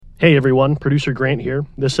Hey everyone, producer Grant here.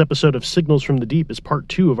 This episode of Signals from the Deep is part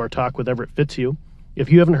 2 of our talk with Everett Fitzhugh.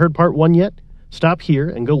 If you haven't heard part 1 yet, stop here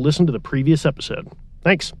and go listen to the previous episode.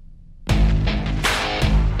 Thanks.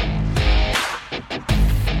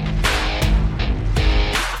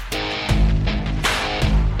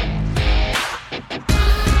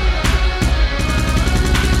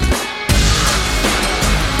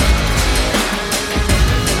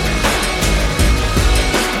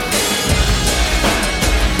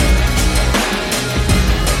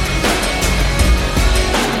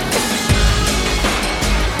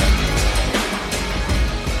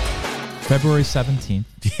 February 17th,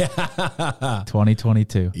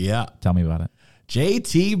 2022. Yeah. Tell me about it.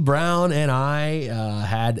 JT Brown and I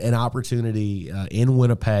had an opportunity in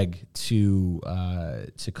Winnipeg to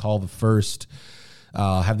call the first,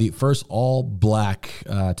 have the first all-black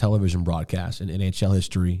television broadcast in NHL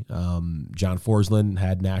history. John Forsland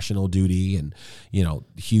had national duty, and,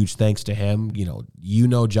 huge thanks to him. You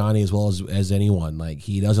know Johnny as well as anyone. Like,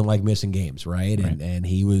 he doesn't like missing games, right? And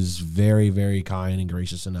he was very, very kind and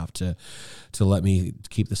gracious enough to let me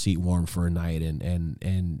keep the seat warm for a night. And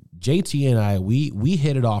JT and I, we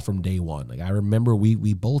hit it off from day one. Like, I remember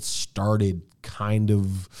we both started kind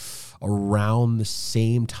of around the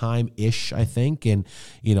same time-ish, I think. And,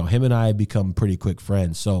 him and I had become pretty quick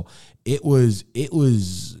friends. So it was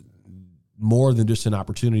more than just an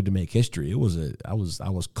opportunity to make history. I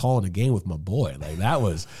was calling a game with my boy. Like, that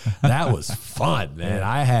was fun, man.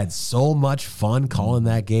 I had so much fun calling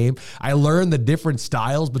that game. I learned the different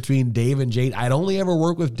styles between Dave and JT. I'd only ever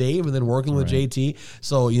worked with Dave and then working with JT.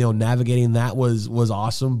 So, navigating that was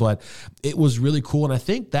awesome, but it was really cool. And I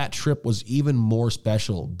think that trip was even more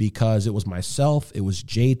special because it was myself, it was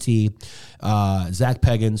JT, Zach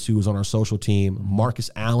Peggins, who was on our social team, Marcus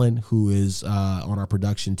Allen, who is on our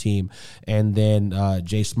production team, and then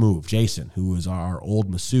Jason, who was our old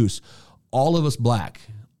masseuse. All of us black,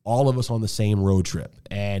 all of us on the same road trip.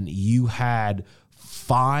 And you had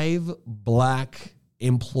 5 black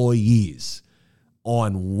employees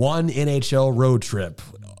on one NHL road trip.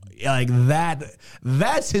 Like,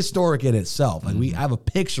 that's historic in itself. Like, we have a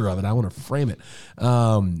picture of it. I want to frame it.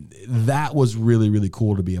 That was really, really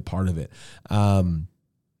cool to be a part of it.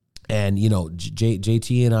 And,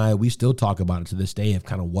 JT and I, we still talk about it to this day of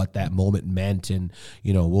kind of what that moment meant. And,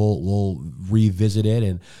 we'll revisit it.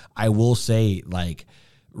 And I will say, like,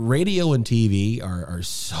 radio and TV are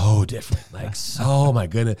so different. Like, so, my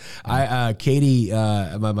goodness. Katie,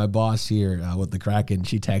 my boss here with the Kraken,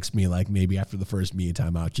 she texts me like maybe after the first media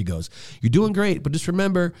timeout. She goes, "You're doing great, but just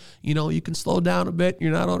remember, you can slow down a bit.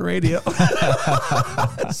 You're not on radio."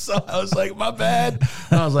 So I was like, my bad.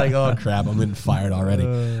 I was like, oh crap, I'm getting fired already.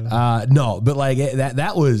 No, but like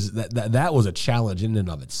that was a challenge in and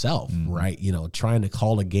of itself, right? Trying to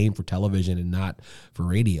call a game for television and not for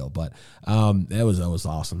radio. But that was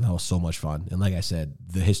awesome. That was so much fun. And like I said,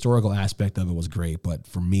 the historical aspect of it was great. But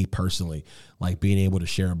for me personally, like being able to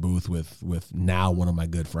share a booth with now one of my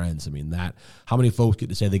good friends. I mean, how many folks get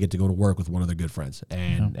to say they get to go to work with one of their good friends?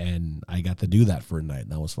 And I got to do that for a night,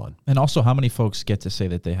 and that was fun. And also, how many folks get to say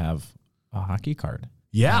that they have a hockey card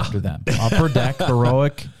after them? Upper Deck,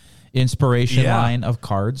 heroic inspiration line of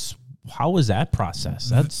cards. How was that process?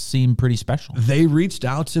 That seemed pretty special. They reached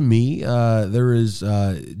out to me. There is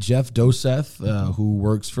Jeff Doseth, who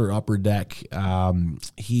works for Upper Deck.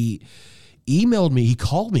 He emailed me. He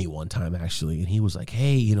called me one time, actually, and he was like,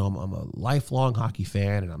 "Hey, I'm a lifelong hockey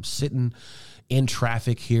fan, and I'm sitting in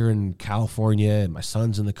traffic here in California, and my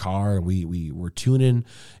son's in the car, and we were tuning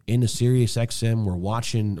into Sirius XM. We're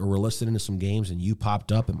watching, or we're listening to some games, and you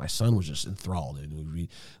popped up, and my son was just enthralled. And we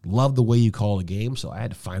loved the way you call a game, so I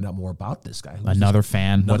had to find out more about this guy. Another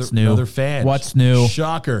fan. What's new? Another fan. What's new?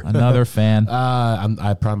 Shocker. Another fan.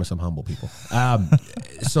 I promise I'm humble, people.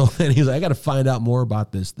 So then he's like, I got to find out more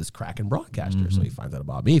about this Kraken broadcaster. So he finds out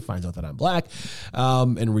about me, finds out that I'm black,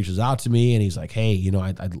 and reaches out to me, and he's like, hey,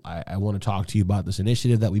 I want to talk to you about this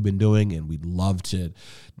initiative that we've been doing, and we'd love to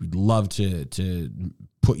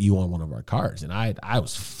put you on one of our cards. And I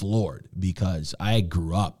was floored because I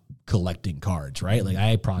grew up collecting cards, right? Like,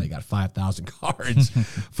 I probably got 5,000 cards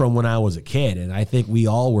from when I was a kid. And I think we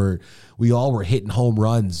all were hitting home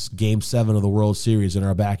runs, Game 7 of the World Series in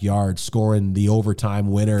our backyard, scoring the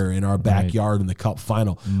overtime winner in our backyard in the Cup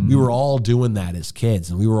final. We were all doing that as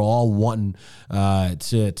kids, and we were all wanting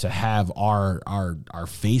to have our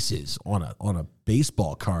faces on a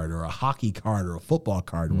baseball card or a hockey card or a football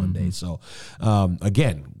card one day. So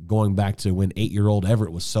again, going back to when 8-year-old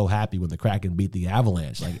Everett was so happy when the Kraken beat the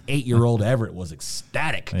Avalanche. Like 8-year-old Everett was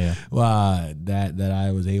ecstatic that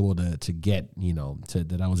I was able to get,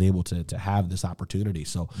 that I was able to have this opportunity.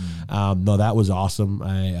 So, no, that was awesome.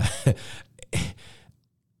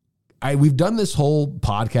 We've done this whole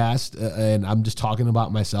podcast and I'm just talking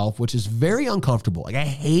about myself, which is very uncomfortable. Like I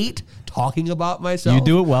hate talking about myself. You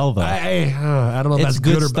do it well though. I don't know if that's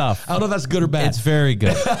good or stuff. I don't know if that's good or bad. It's very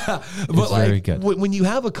good. But very good. When you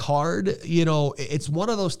have a card, it's one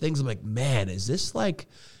of those things. I'm like, man, is this like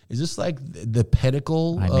the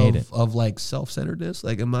pinnacle of like self-centeredness?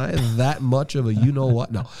 Like, am I that much of a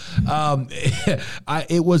what? No.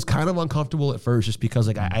 It was kind of uncomfortable at first just because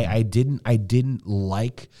like I didn't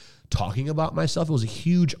like talking about myself. It was a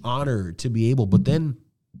huge honor to be able, but then,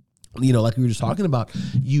 like we were just talking about,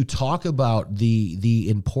 you talk about the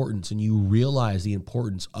importance and you realize the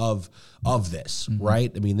importance of this, right?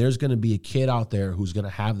 I mean, there's going to be a kid out there who's going to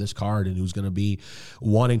have this card and who's going to be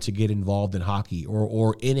wanting to get involved in hockey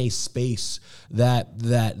or in a space that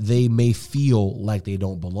they may feel like they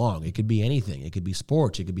don't belong. It could be anything. It could be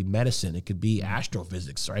sports. It could be medicine. It could be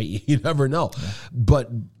astrophysics, right? You never know. Yeah. But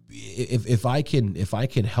if I can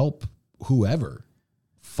help whoever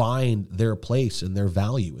find their place and their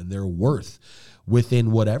value and their worth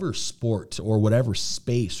within whatever sport or whatever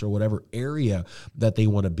space or whatever area that they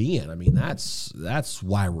want to be in. I mean, that's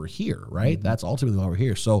why we're here, right? Mm-hmm. That's ultimately why we're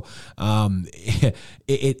here. So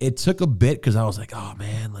it took a bit because I was like, oh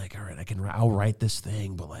man, like, all right, I'll write this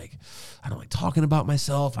thing, but like, I don't like talking about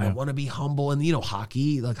myself. Yeah. I want to be humble. And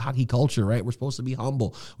hockey culture, right? We're supposed to be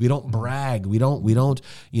humble. We don't brag. We don't,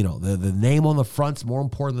 the name on the front's more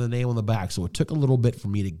important than the name on the back. So it took a little bit for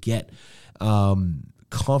me to get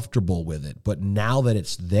comfortable with it, but now that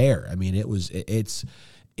it's there, I mean,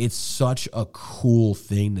 it's such a cool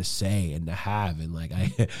thing to say and to have. And like,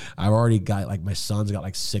 I've already got, like, my son's got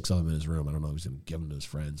like 6 of them in his room. I don't know if he's going to give them to his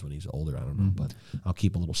friends when he's older. I don't know, but I'll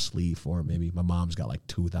keep a little sleeve for him. Maybe my mom's got like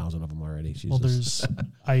 2,000 of them already. There's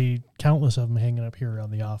countless of them hanging up here around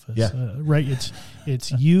the office. Yeah. Right.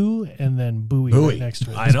 It's you and then Bowie right next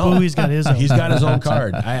to it. I know. Bowie's got his own. He's got his own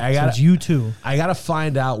card. I got it's you too. I got to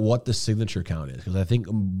find out what the signature count is because I think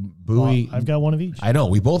Bowie. I've got one of each. I know.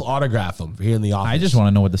 We both autograph them here in the office. I just want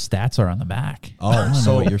to know what the stats are on the back. Oh,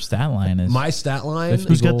 so what your stat line is? My stat line.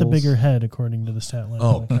 Who's got the bigger head according to the stat line?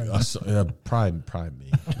 Oh, prime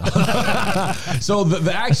me. So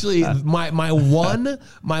actually, my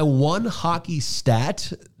one hockey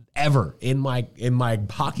stat ever in my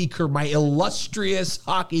hockey career, my illustrious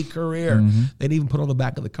hockey career. They didn't even put on the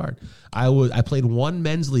back of the card. I played one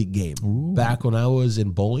men's league game back when I was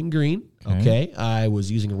in Bowling Green. Okay, I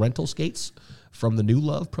was using rental skates from the New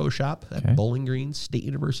Love Pro Shop at Bowling Green State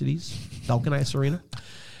University's Falcon Ice Arena.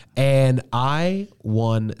 And I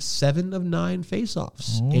won 7 of 9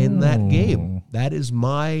 faceoffs in that game. That is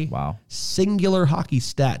my singular hockey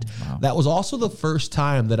stat. Wow. That was also the first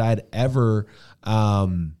time that I'd ever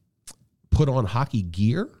put on hockey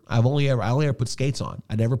gear. I only ever put skates on.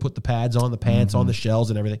 I never put the pads on, the pants on, the shells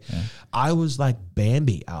and everything. Yeah. I was like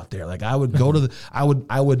Bambi out there. Like I would go to I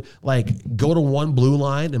would like go to one blue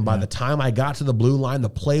line, and by the time I got to the blue line, the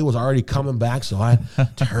play was already coming back. So I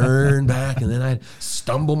turn back, and then I'd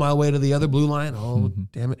stumble my way to the other blue line. Oh,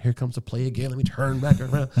 damn it! Here comes the play again. Let me turn back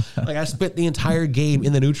around. Like I spent the entire game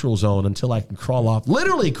in the neutral zone until I can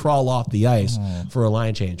literally crawl off the ice for a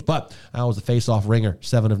line change. But I was a face-off ringer,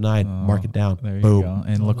 7 of 9. Mark it down. There you Boom. go.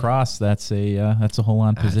 And lacrosse, that's a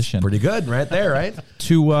hold-on position. Pretty good, right there, right?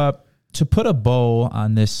 To put a bow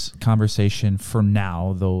on this conversation for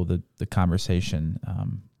now, though the conversation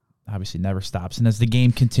obviously never stops, and as the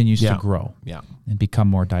game continues to grow and become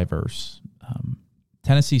more diverse,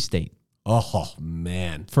 Tennessee State. Oh,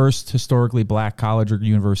 man. First historically black college or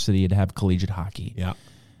university to have collegiate hockey. Yeah.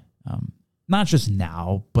 Not just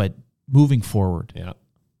now, but moving forward. Yeah.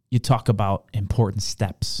 You talk about important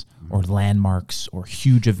steps or landmarks or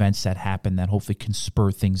huge events that happen that hopefully can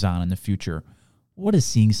spur things on in the future. What does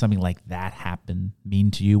seeing something like that happen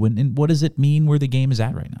mean to you? And what does it mean where the game is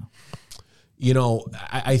at right now? You know,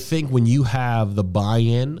 I think when you have the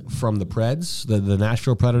buy-in from the Preds, the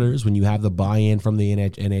Nashville Predators, when you have the buy-in from the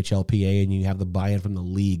NHLPA and you have the buy-in from the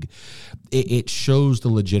league, it shows the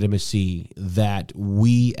legitimacy that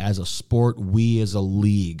we as a sport, we as a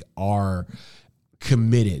league are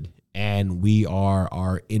committed and we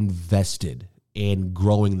are invested in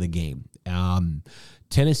growing the game.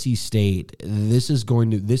 Tennessee State, this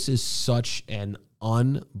is such an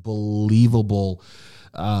unbelievable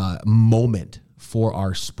moment for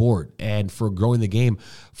our sport and for growing the game.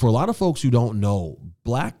 For a lot of folks who don't know,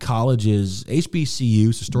 black colleges,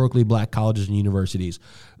 HBCUs, historically black colleges and universities,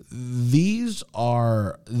 this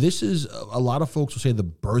is a lot of folks will say the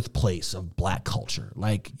birthplace of Black culture.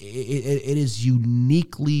 Like it is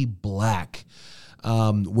uniquely Black.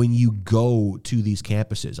 When you go to these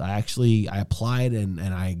campuses, I applied and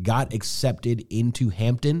I got accepted into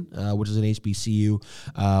Hampton, which is an HBCU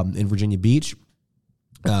in Virginia Beach.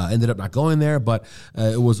 Ended up not going there, but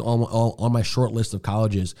it was on my short list of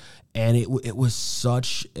colleges, and it was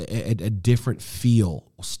such a different feel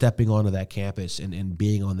stepping onto that campus and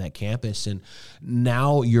being on that campus. And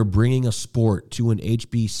now you're bringing a sport to an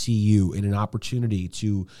HBCU and an opportunity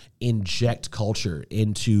to inject culture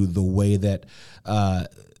into the way that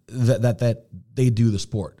that they do the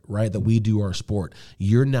sport, right? That we do our sport.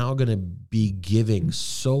 You're now going to be giving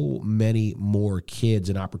so many more kids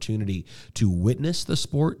an opportunity to witness the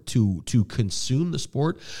sport, to consume the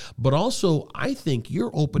sport, but also I think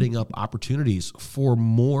you're opening up opportunities for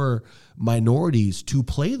more minorities to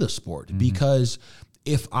play the sport, because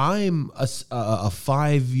if I'm a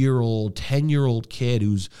 5-year-old, 10-year-old kid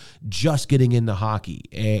who's just getting into hockey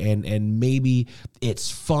and maybe it's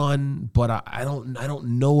fun, but I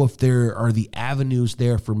don't know if there are the avenues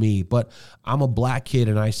there for me, but I'm a Black kid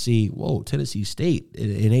and I see, whoa, Tennessee State,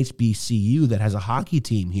 an HBCU that has a hockey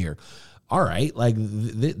team here. All right, like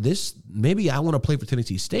this, maybe I want to play for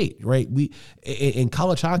Tennessee State, right? We in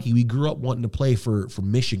college hockey, we grew up wanting to play for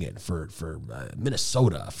Michigan, for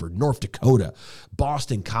Minnesota, for North Dakota,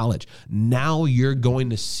 Boston College. Now you're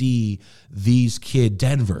going to see these kids,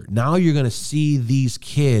 Denver. Now you're going to see these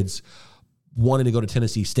kids wanting to go to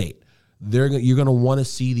Tennessee State. You're going to want to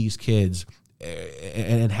see these kids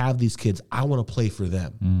and have these kids. I want to play for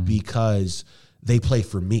them because they play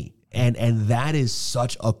for me. And that is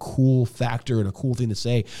such a cool factor and a cool thing to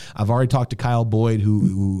say. I've already talked to Kyle Boyd,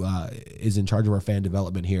 who is in charge of our fan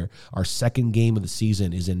development here. Our second game of the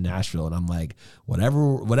season is in Nashville, and I'm like,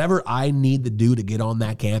 whatever I need to do to get on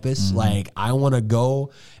that campus, like I want to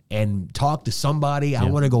go and talk to somebody. Yeah. I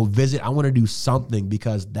want to go visit. I want to do something,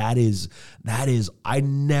 because that is I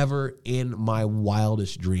never in my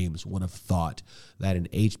wildest dreams would have thought that an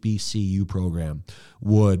HBCU program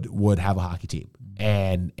would have a hockey team.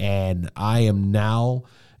 And I am now,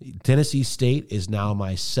 Tennessee State is now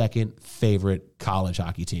my second favorite college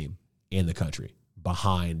hockey team in the country,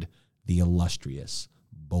 behind the illustrious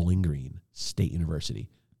Bowling Green State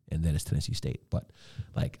University, and then it's Tennessee State. But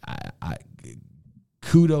like I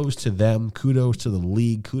kudos to them, kudos to the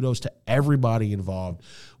league, kudos to everybody involved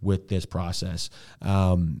with this process.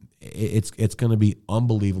 It's going to be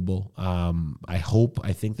unbelievable. I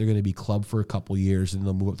think they're going to be club for a couple years, and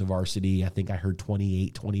they'll move up to varsity. I think I heard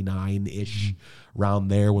 28, 29-ish around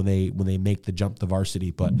there when they make the jump to varsity.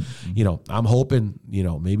 But, I'm hoping,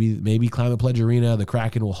 maybe Climate Pledge Arena, the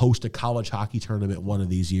Kraken will host a college hockey tournament one of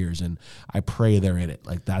these years, and I pray they're in it.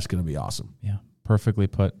 Like, that's going to be awesome. Yeah, perfectly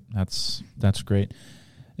put. That's great.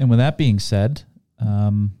 And with that being said,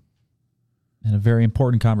 and a very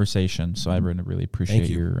important conversation, so I really appreciate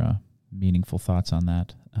your meaningful thoughts on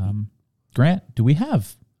that. Grant, do we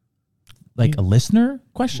have a listener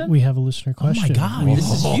question? We have a listener question. Oh my God,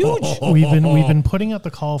 this is huge. We've been putting out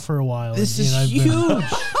the call for a while. This is huge.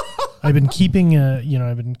 I've been keeping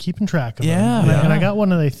track of them. And I got one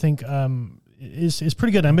that I think is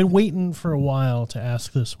pretty good. I've been waiting for a while to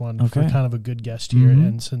ask this one for kind of a good guest here,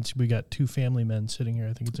 and since we got two family men sitting here,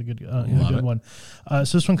 I think it's a good one.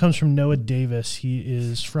 So this one comes from Noah Davis. He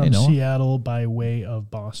is from Seattle by way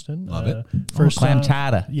of Boston. Love it. First clam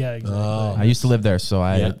chowder. Yeah, exactly. I used to live there, so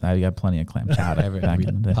I got plenty of clam chowder back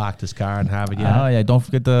in the day. Parked his car and have it. Oh yeah, don't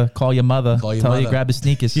forget to call your mother. Tell her you grab his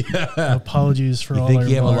sneakers. Apologies for all think our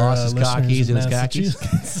he ever lost his listeners khakis in and his khakis?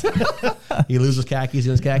 Massachusetts. He loses khakis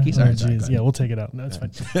in his khakis? Oh, geez. Yeah, we'll take it out. No, it's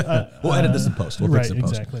fine. We'll edit this in post. We'll fix it in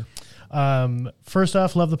post. Exactly. First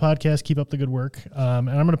off, love the podcast. Keep up the good work. And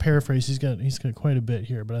I'm going to paraphrase. He's got quite a bit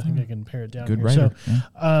here, but I think I can pare it down. Good here. writer.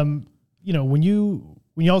 So,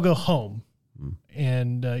 when y'all go home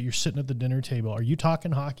and you're sitting at the dinner table, are you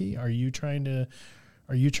talking hockey? Are you trying to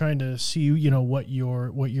see what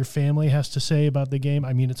your family has to say about the game?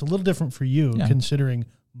 I mean, it's a little different for you considering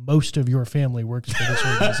most of your family works for this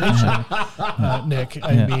organization, Nick.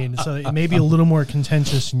 I mean, so it may be a little more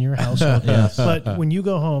contentious in your household. But when you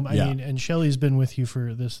go home, I mean, and Shelly's been with you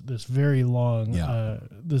for this very long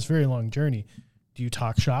journey. do you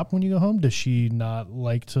talk shop when you go home? Does she not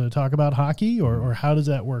like to talk about hockey, or how does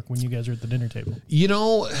that work when you guys are at the dinner table? You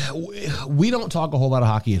know, we don't talk a whole lot of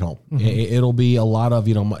hockey at home. Mm-hmm. It'll be a lot of,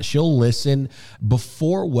 she'll listen.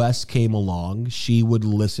 Before Wes came along, she would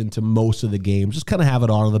listen to most of the games, just kind of have it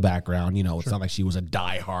on in the background. It's not like she was a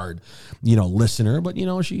diehard, listener, but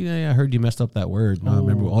I heard you messed up that word. No, I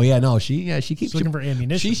remember. Oh yeah, no, she keeps looking for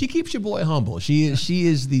ammunition. She keeps your boy humble. She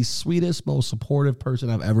is the sweetest, most supportive person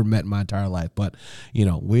I've ever met in my entire life. But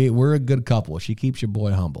we're a good couple. She keeps your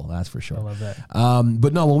boy humble. That's for sure. I love that.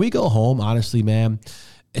 But no, when we go home, honestly, man,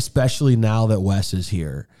 especially now that Wes is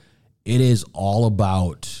here, it is all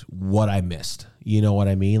about what I missed. You know what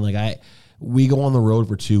I mean? Like we go on the road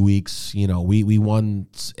for 2 weeks. We won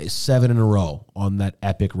 7 in a row on that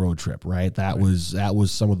epic road trip, right? That was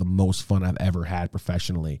some of the most fun I've ever had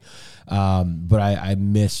professionally. But I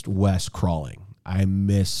missed Wes crawling. I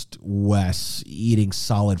missed Wes eating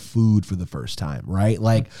solid food for the first time, right?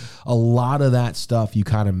 Like a lot of that stuff you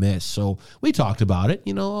kind of miss. So we talked about it.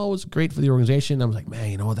 It was great for the organization. I was like,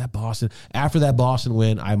 man, that Boston. After that Boston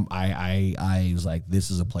win, I was like, this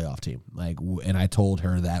is a playoff team. Like, and I told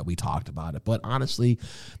her that. We talked about it. But honestly,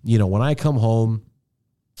 when I come home,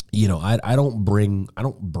 I don't bring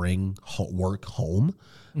work home,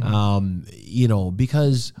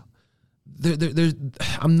 because.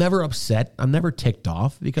 I'm never upset. I'm never ticked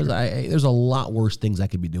off because there's a lot worse things I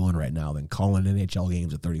could be doing right now than calling NHL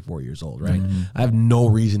games at 34 years old, right? Mm-hmm. I have no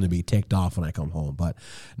reason to be ticked off when I come home. But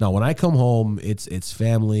no, when I come home, it's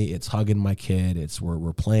family. It's hugging my kid. It's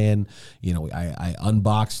we're playing. I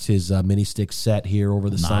unboxed his mini stick set here over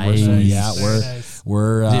the summer. So yeah,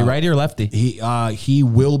 we're is he righty or lefty? He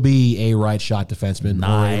will be a right shot defenseman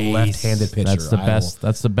or a left-handed pitcher. That's the best.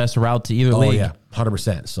 That's the best route to either league. Yeah.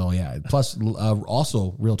 100%. So, yeah. Plus,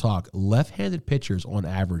 also, real talk, left-handed pitchers on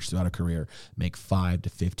average throughout a career make $5 to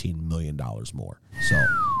 $15 million more. So,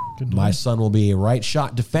 my son will be a right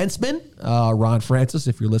shot defenseman. Ron Francis,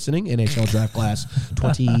 if you're listening, NHL draft class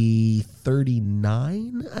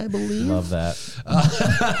 2039, I believe. Love that.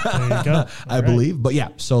 There you go. I believe. But yeah,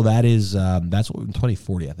 so that's what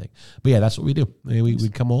 2040, I think. But yeah, that's what we do.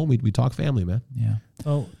 We'd come home, we talk family, man. Yeah.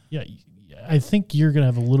 Oh, yeah. I think you're going to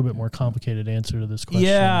have a little bit more complicated answer to this question.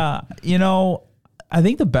 Yeah. I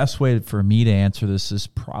think the best way for me to answer this is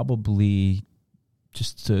probably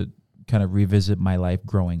just to kind of revisit my life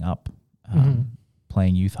growing up,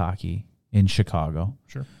 playing youth hockey in Chicago.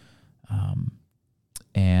 Sure.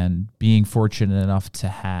 And being fortunate enough to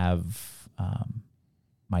have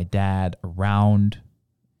my dad around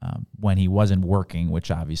when he wasn't working, which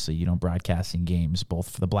obviously, broadcasting games both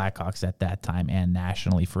for the Blackhawks at that time and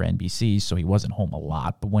nationally for NBC, so he wasn't home a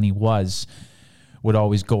lot. But when he would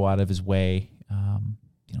always go out of his way,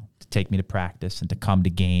 to take me to practice and to come to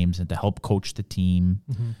games and to help coach the team.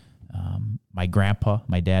 Mm-hmm. My grandpa,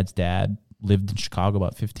 my dad's dad, lived in Chicago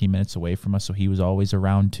about 15 minutes away from us, so he was always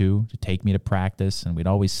around too to take me to practice, and we'd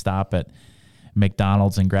always stop at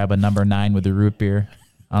McDonald's and grab a number 9 with a root beer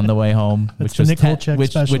on the way home, which was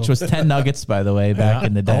 10 nuggets, by the way, back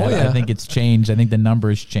in the day. Oh, yeah. I think it's changed. I think the number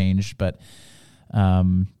has changed, but I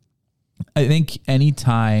think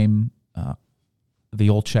anytime the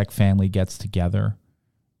Olczyk family gets together,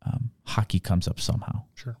 hockey comes up somehow.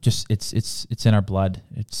 Sure. Just it's in our blood.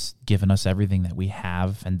 It's given us everything that we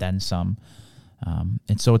have and then some.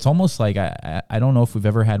 And so it's almost like I don't know if we've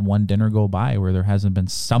ever had one dinner go by where there hasn't been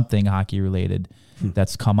something hockey related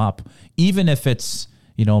that's come up, even if it's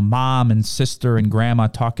mom and sister and grandma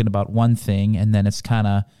talking about one thing, and then it's kind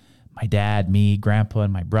of my dad, me, grandpa,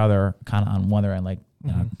 and my brother kind of on one end, like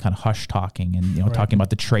kind of hush talking and talking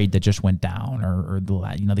about the trade that just went down or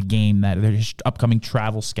the game that there's upcoming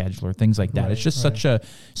travel schedule or things like that. Right, it's just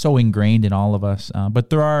so ingrained in all of us.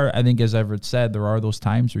 But there are, I think, as Everett said, there are those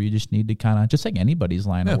times where you just need to kind of, just like anybody's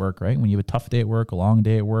line of work, right? When you have a tough day at work, a long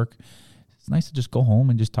day at work, it's nice to just go home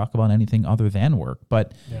and just talk about anything other than work.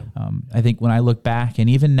 But I think when I look back, and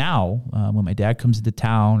even now, when my dad comes into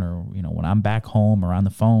town, or when I'm back home or on the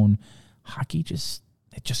phone, hockey just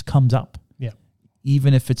comes up. Yeah,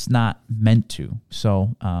 even if it's not meant to.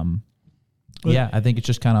 So, I think it's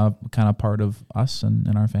just kind of part of us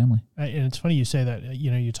and our family. And it's funny you say that.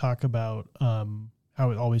 You talk about how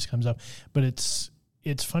it always comes up, but it's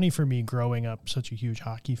funny for me growing up such a huge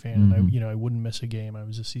hockey fan, and I wouldn't miss a game. I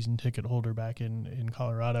was a season ticket holder back in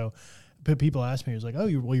Colorado. But people ask me, it was like,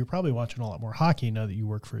 you're probably watching a lot more hockey now that you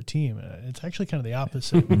work for a team. It's actually kind of the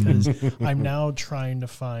opposite because I'm now trying to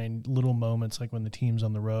find little moments like when the team's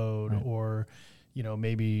on the road or,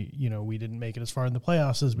 maybe, we didn't make it as far in the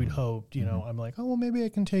playoffs as we'd hoped. I'm like, maybe I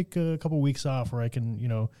can take a couple weeks off where I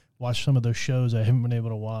can, watch some of those shows I haven't been able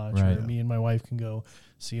to watch. Right. Or me and my wife wife can go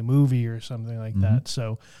see a movie or something like that.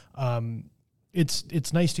 So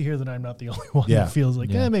it's nice to hear that I'm not the only one that feels like,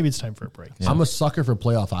 maybe it's time for a break. Yeah. I'm a sucker for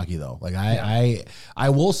playoff hockey, though. Like I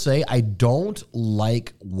will say I don't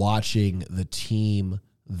like watching the team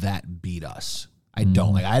that beat us. I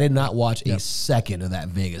don't. Like, I did not watch a second of that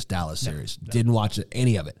Vegas-Dallas series. Didn't watch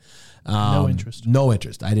any of it. No interest. No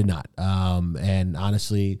interest. I did not. And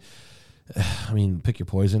honestly, I mean, pick your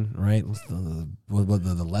poison, right?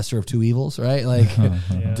 The lesser of two evils, right? Like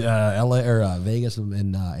LA or Vegas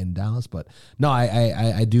and Dallas. But no,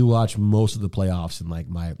 I do watch most of the playoffs, and like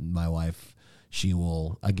my wife, she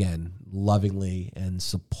will again lovingly and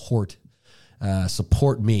support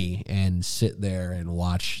me and sit there and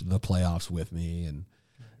watch the playoffs with me. And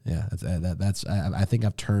that's I think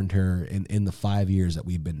I've turned her in the 5 years that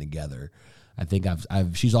we've been together. I think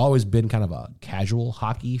she's always been kind of a casual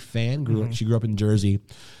hockey fan. She grew up in Jersey,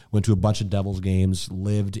 went to a bunch of Devils games,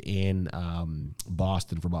 lived in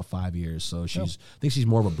Boston for about 5 years. So I think she's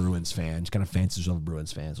more of a Bruins fan. She kind of fancies herself a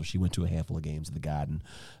Bruins fan. So she went to a handful of games at the Garden.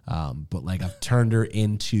 But like I've turned her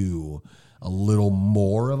into a little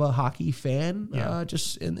more of a hockey fan,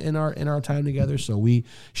 just in our time together. So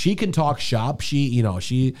she can talk shop.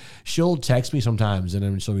 She'll text me sometimes, and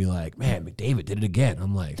then she'll be like, "Man, McDavid did it again."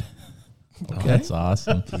 I'm like, okay. Oh, that's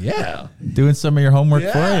awesome. Yeah. Doing some of your homework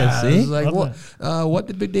for you, see? Like, what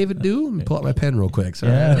did Big David do? Let me pull out my pen real quick.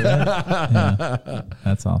 Sorry. Yeah.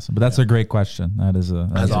 That's awesome. But that's a great question. That's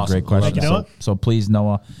awesome. A great question. So please,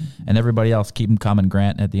 Noah, and everybody else, keep them coming.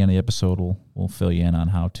 Grant, at the end of the episode, we'll fill you in on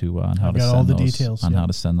how to send all the details how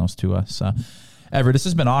to send those to us. Everett, this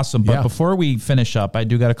has been awesome. But before we finish up, I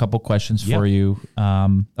do got a couple questions for you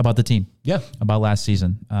about the team. Yeah. About last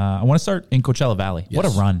season. I want to start in Coachella Valley. Yes. What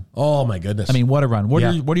a run. Oh, my goodness. I mean, what a run. What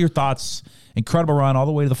are your thoughts? Incredible run all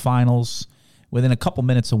the way to the finals within a couple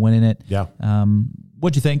minutes of winning it. Yeah.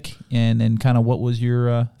 What'd you think? And kind of what was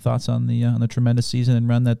your thoughts on the tremendous season and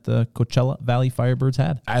run that the Coachella Valley Firebirds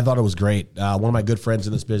had? I thought it was great. One of my good friends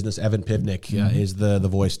in this business, Evan Pivnik, is the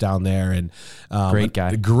voice down there. And Great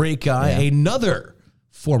guy. Yeah. Another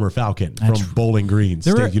former Falcon from Bowling Green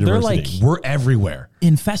State University. We're everywhere.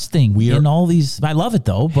 Infesting in all these. I love it,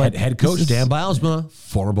 though. But head coach Dan Bilesma,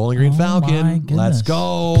 former Bowling Green Falcon. Let's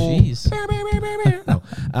go. Jeez.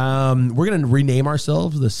 We're going to rename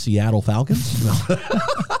ourselves the Seattle Falcons.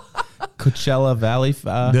 Coachella Valley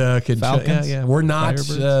Falcons. Yeah. We're not,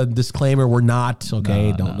 disclaimer, we're not,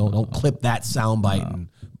 okay? Don't clip that soundbite. And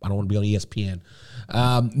I don't want to be on ESPN.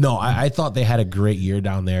 I thought they had a great year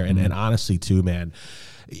down there. And honestly, too, man,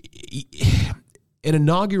 an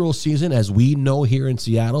inaugural season, as we know here in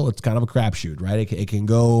Seattle, it's kind of a crapshoot, right? It can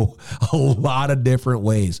go a lot of different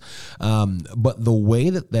ways. But the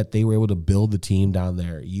way that they were able to build the team down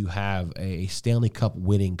there, you have a Stanley Cup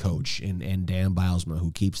winning coach and Dan Bilesma,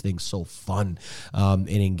 who keeps things so fun and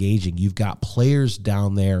engaging. You've got players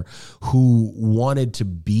down there who wanted to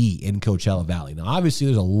be in Coachella Valley. Now, obviously,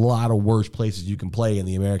 there's a lot of worse places you can play in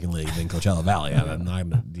the American League than Coachella Valley.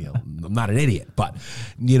 I'm not an idiot, but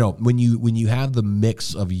when you have the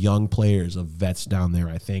mix of young players, of vets down there,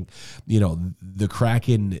 I think the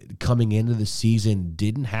Kraken coming into the season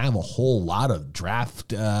didn't have a whole lot of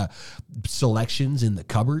draft selections in the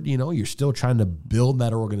cupboard. You're still trying to build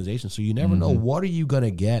that organization, so you never know what are you going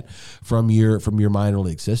to get from your minor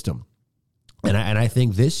league system. And I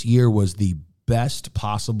think this year was the best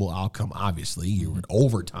possible outcome. Obviously, you were in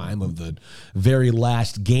overtime of the very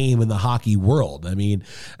last game in the hockey world. I mean,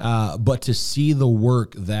 but to see the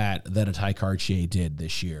work that a Ty Cartier did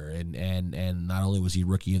this year, and not only was he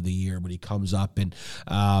Rookie of the Year, but he comes up and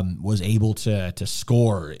was able to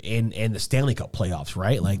score in the Stanley Cup playoffs,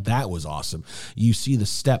 right? Like, that was awesome. You see the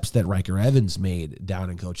steps that Riker Evans made down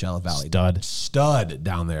in Coachella Valley. Stud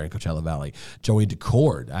down there in Coachella Valley. Joey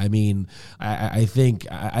Decord. I mean, I think,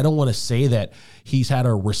 I don't want to say that he's had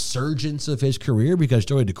a resurgence of his career, because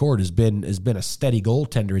Joey Decord has been a steady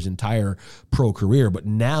goaltender his entire pro career. But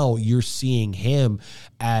now you're seeing him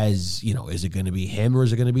as, is it going to be him or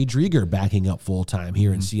is it going to be Drieger backing up full time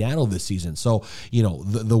here in Seattle this season? So,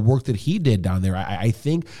 the work that he did down there, I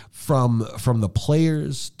think from the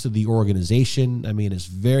players to the organization, I mean, it's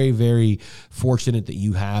very, very fortunate that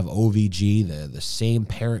you have OVG, the same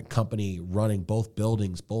parent company, running both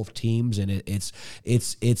buildings, both teams. And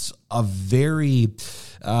it's a very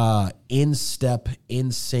in step,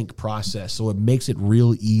 in sync process. So it makes it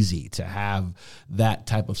real easy to have that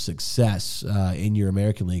type of success in your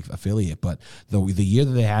American League affiliate. But the year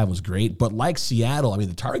that they had was great. But like Seattle, I mean,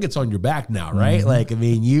 the target's on your back now, right? Mm-hmm. Like, I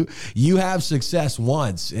mean, you have success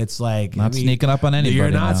once. It's like not sneaking up on anybody.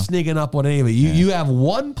 You're not sneaking up on anybody. You have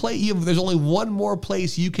one place. There's only one more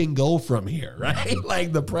place you can go from here, right?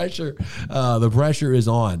 Like the pressure is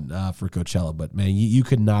on for Coachella. But man, you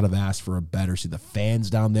could not have asked for a better. See the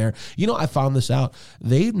fans down there. You know, I found this out.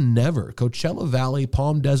 They've never, Coachella Valley,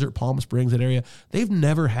 Palm Desert, Palm Springs, that area, they've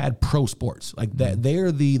never had pro sports. Like that, they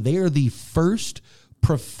are the first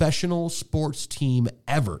professional sports team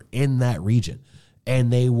ever in that region.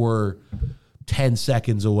 And they were 10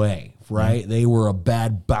 seconds away, right? They were a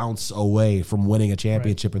bad bounce away from winning a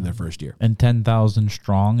championship in their first year. And 10,000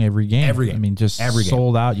 strong every game. Every game. I mean, just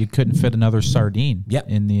sold out. You couldn't fit another sardine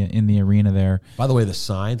in the arena there. By the way, the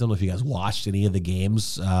signs, I don't know if you guys watched any of the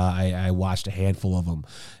games. I watched a handful of them.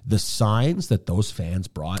 The signs that those fans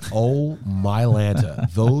brought, oh my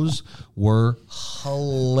Lanta, those were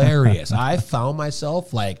hilarious. I found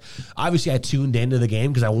myself, like, obviously I tuned into the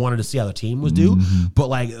game because I wanted to see how the team was due, but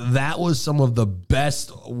like that was some of the best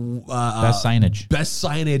signage,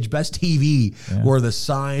 best TV were the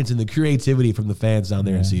signs and the creativity from the fans down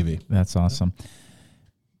there in CV. That's awesome.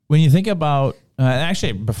 When you think about,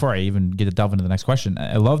 actually, before I even get to delve into the next question,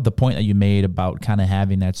 I love the point that you made about kind of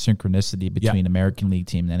having that synchronicity between American League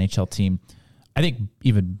team and NHL team. I think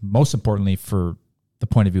even most importantly for the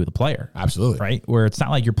point of view of the player. Absolutely. Right? Where it's not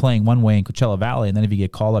like you're playing one way in Coachella Valley, and then if you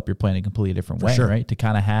get called up, you're playing a completely different way, right? To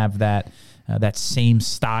kind of have that that same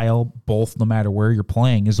style, both no matter where you're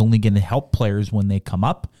playing, is only going to help players when they come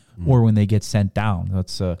up or when they get sent down.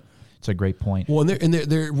 That's it's a great point. Well, and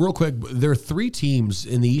they're real quick. There are 3 teams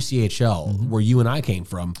in the ECHL where you and I came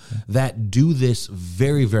from that do this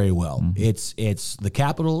very, very well. It's the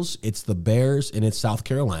Capitals, it's the Bears, and it's South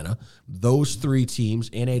Carolina. Those 3 teams,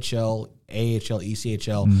 NHL, AHL,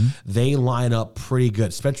 ECHL, they line up pretty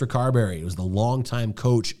good. Spencer Carberry was the longtime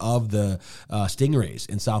coach of the Stingrays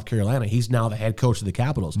in South Carolina. He's now the head coach of the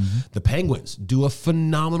Capitals. The Penguins do a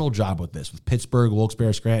phenomenal job with this, with Pittsburgh,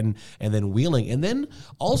 Wilkes-Barre, Scranton, and then Wheeling. And then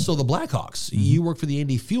also the Blackhawks. You work for the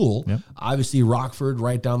Indy Fuel, obviously Rockford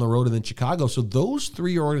right down the road, and then Chicago. So those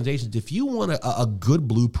 3 organizations, if you want a good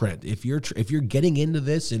blueprint, if you're getting into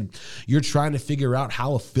this and you're trying to figure out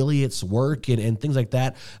how affiliates work and things like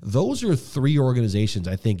that, those are 3 organizations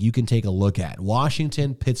I think you can take a look at: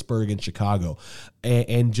 Washington, Pittsburgh, and Chicago,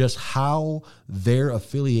 and just how their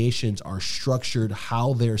affiliations are structured,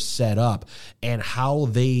 how they're set up, and how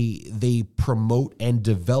they promote and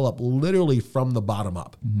develop literally from the bottom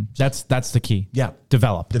up. That's the key.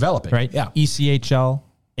 Developing. Right. ECHL,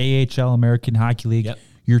 AHL, American Hockey League.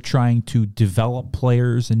 You're trying to develop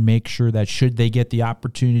players and make sure that should they get the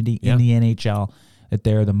opportunity in the NHL, that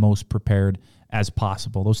they're the most prepared as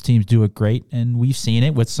possible. Those teams do it great, and we've seen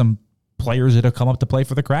it with some players that have come up to play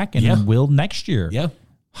for the Kraken and will next year.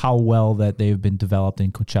 How well that they've been developed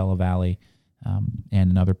in Coachella Valley and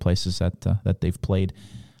in other places that they've played.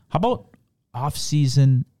 How about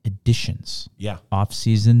off-season additions?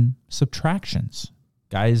 Off-season subtractions.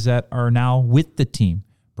 Guys that are now with the team.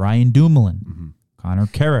 Brian Dumoulin, Connor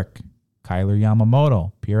Carrick, Kyler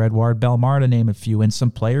Yamamoto, Pierre-Edouard Bellemare, to name a few, and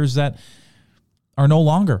some players that are no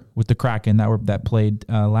longer with the Kraken that played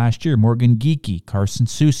last year. Morgan Geekie, Carson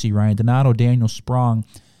Soucy, Ryan Donato, Daniel Sprong.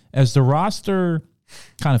 As the roster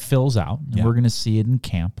kind of fills out, and we're going to see it in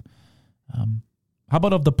camp, how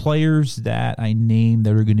about of the players that I named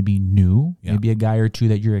that are going to be new, maybe a guy or two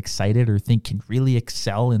that you're excited or think can really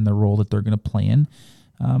excel in the role that they're going to play in?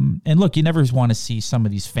 And look, you never want to see some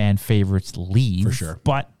of these fan favorites leave. For sure.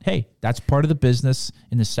 But, hey, that's part of the business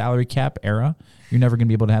in the salary cap era. You're never going to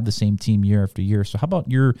be able to have the same team year after year. So how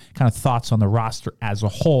about your kind of thoughts on the roster as a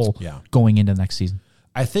whole going into next season?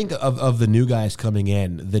 I think of the new guys coming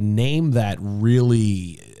in, the name that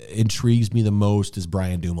really intrigues me the most is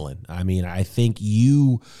Brian Dumoulin. I mean, I think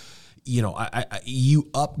you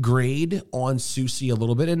upgrade on Soucy a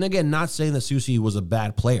little bit. And again, not saying that Soucy was a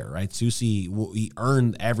bad player, right? Soucy, he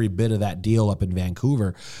earned every bit of that deal up in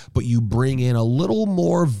Vancouver, but you bring in a little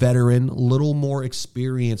more veteran, a little more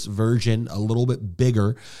experienced version, a little bit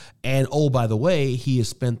bigger. And, oh, by the way, he has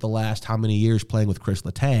spent the last how many years playing with Chris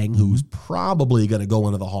Letang, who's probably going to go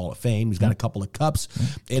into the Hall of Fame. He's got a couple of cups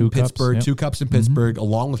in Pittsburgh, 2 cups in Pittsburgh,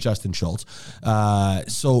 along with Justin Schultz.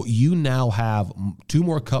 So you now have 2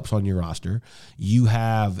 more cups on your roster. You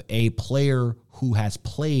have a player who has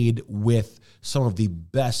played with some of the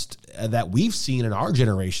best that we've seen in our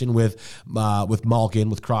generation with Malkin,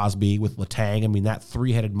 with Crosby, with Letang. I mean, that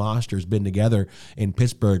three-headed monster has been together in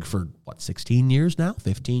Pittsburgh for, 16 years now?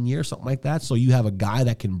 15 years, something like that. So you have a guy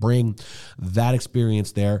that can bring that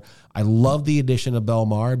experience there. I love the addition of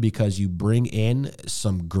Bellemare because you bring in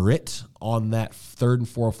some grit on that third and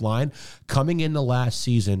fourth line. Coming into last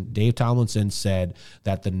season, Dave Tomlinson said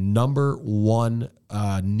that the number one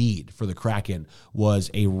need for the Kraken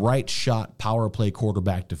was a right shot power play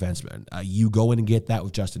quarterback defenseman. You go in and get that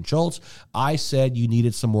with Justin Schultz. I said you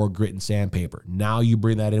needed some more grit and sandpaper. Now you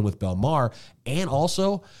bring that in with Bellemare, and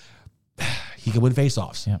also he can win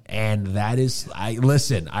faceoffs. Yeah. And that is,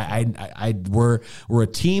 we're a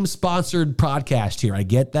team sponsored podcast here. I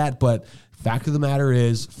get that, but fact of the matter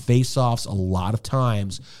is faceoffs a lot of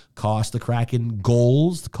times cost the Kraken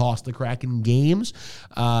goals, cost the Kraken games.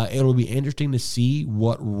 It'll be interesting to see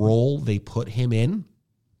what role they put him in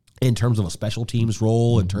terms of a special teams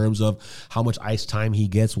role, in terms of how much ice time he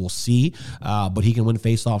gets. We'll see. But he can win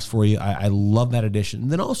faceoffs for you. I love that addition.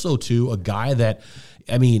 And then also, too, a guy that,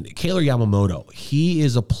 Kailer Yamamoto, he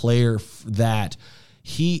is a player that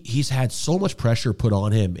he's had so much pressure put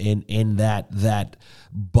on him in that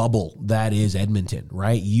bubble that is Edmonton,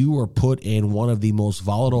 right? You are put in one of the most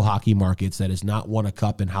volatile hockey markets that has not won a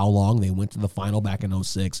cup in how long? They went to the final back in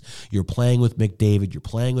 2006. You're playing with McDavid. You're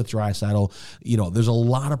playing with Draisaitl. There's a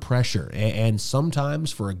lot of pressure. And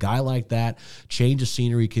sometimes for a guy like that, change of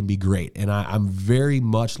scenery can be great. And I'm very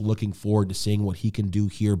much looking forward to seeing what he can do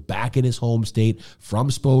here back in his home state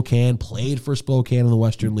from Spokane, played for Spokane in the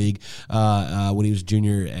Western League when he was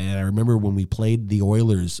junior. And I remember when we played the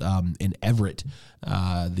Oilers in Everett,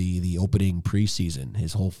 the opening preseason,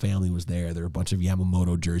 his whole family was there. There were a bunch of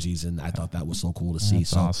Yamamoto jerseys, and I thought that was so cool to see.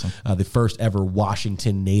 That's awesome. The first ever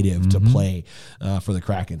Washington native to play for the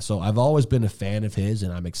Kraken. So I've always been a fan of his,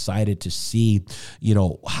 and I'm excited to see,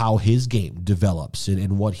 how his game develops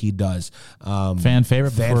and what he does. Fan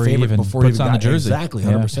favorite before he even puts on the jersey. Exactly,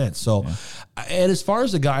 100%. Yeah. So, and as far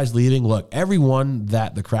as the guys leaving, look, everyone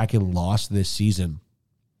that the Kraken lost this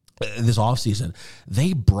offseason,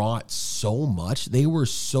 they brought so much. They were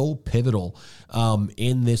so pivotal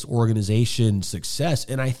in this organization's success.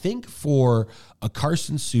 And I think for a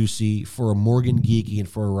Carson Soucy, for a Morgan Geekie, and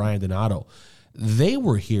for a Ryan Donato, they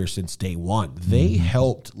were here since day one. They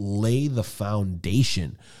helped lay the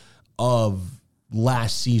foundation of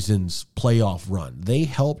last season's playoff run. They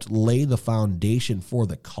helped lay the foundation for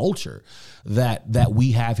the culture that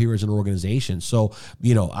we have here as an organization. So,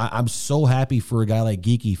 I'm so happy for a guy like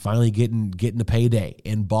Geekie finally getting a payday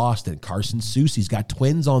in Boston. Carson Soucy's got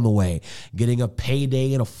Twins on the way, getting a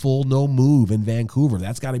payday and a full no move in Vancouver.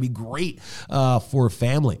 That's got to be great for a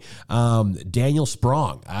family. Daniel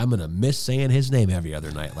Sprong, I'm gonna miss saying his name every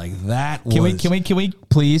other night. Like that. Can we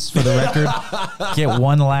please, for the record, get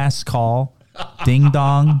one last call? Ding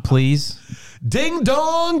dong, please. Ding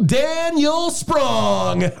dong, Daniel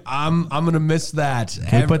Sprong. I'm gonna miss that.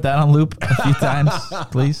 Can we put that on loop a few times,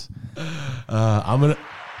 please? I'm gonna.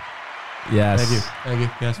 Yes. Thank you.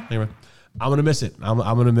 Yes. Anyway, I'm gonna miss it. I'm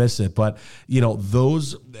gonna miss it. But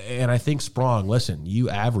those, and I think Sprong. Listen, you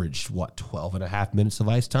averaged 12 and a half minutes of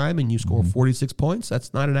ice time, and you score 46 points.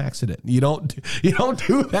 That's not an accident. You don't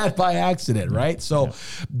do that by accident, right? So,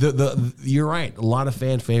 you're right. A lot of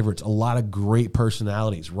fan favorites, a lot of great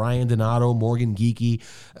personalities. Ryan Donato, Morgan Geekie,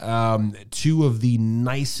 two of the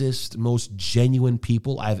nicest, most genuine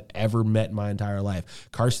people I've ever met in my entire life.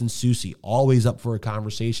 Carson Soucy, always up for a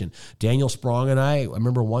conversation. Daniel Sprong and I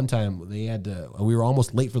remember one time we were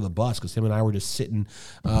almost late for the bus because him and I were just sitting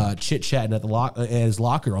chit-chatting at his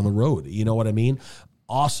locker on the road. You know what I mean?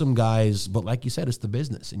 Awesome guys, but like you said, it's the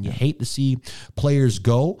business, and you hate to see players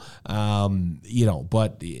go.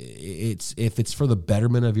 But if it's for the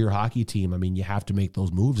betterment of your hockey team, you have to make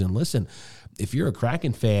those moves. And listen, if you're a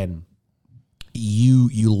Kraken fan,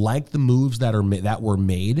 you like the moves that were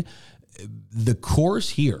made. The core's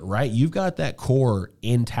here, right? You've got that core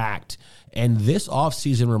intact. And this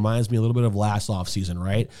offseason reminds me a little bit of last offseason,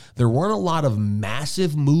 right? There weren't a lot of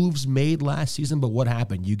massive moves made last season, but what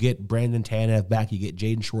happened? You get Brandon Tanev back, you get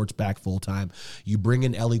Jaden Schwartz back full-time, you bring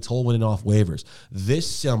in Ellie Tolwyn in off waivers. This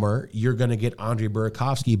summer, you're going to get Andrei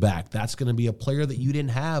Burakovsky back. That's going to be a player that you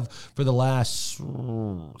didn't have for the last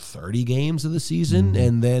 30 games of the season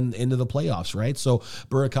and then into the playoffs, right? So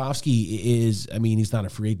Burakovsky is, he's not a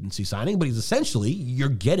free agency signing, but he's essentially, you're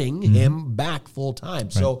getting him back full-time.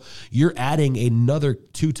 Right. So you're adding another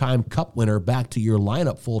 2-time Cup winner back to your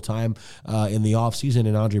lineup full-time in the offseason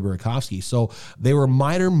in Andre Burakovsky. So they were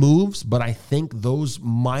minor moves, but I think those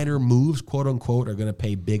minor moves, quote-unquote, are going to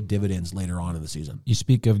pay big dividends later on in the season. You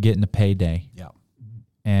speak of getting a payday. Yeah.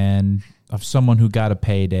 And of someone who got a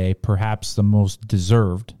payday, perhaps the most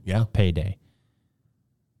deserved payday.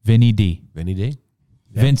 Vinny D. Vinny D.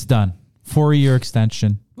 Yeah. Vince Dunn, 4-year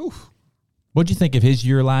extension. Oof. What'd you think of his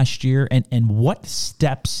year last year, and what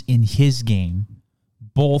steps in his game,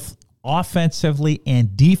 both offensively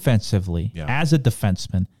and defensively, as a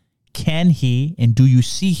defenseman, can he and do you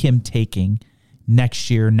see him taking next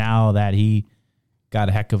year now that he got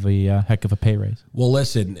a heck of a pay raise? Well,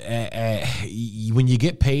 listen, when you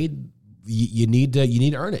get paid, you need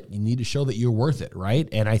to earn it. You need to show that you're worth it, right?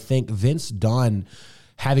 And I think Vince Dunn,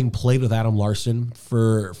 having played with Adam Larsson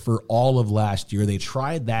for all of last year, they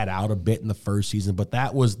tried that out a bit in the first season, but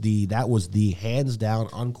that was the hands down,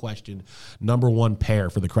 unquestioned number one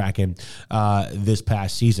pair for the Kraken this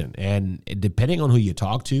past season. And depending on who you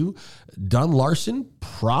talk to, Dunn Larsson,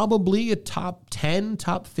 probably a top 10,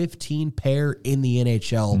 top 15 pair in the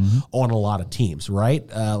NHL on a lot of teams, right?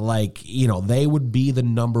 They would be the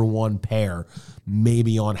number one pair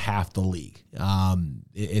maybe on half the league,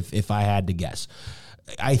 if I had to guess.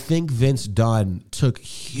 I think Vince Dunn took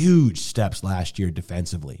huge steps last year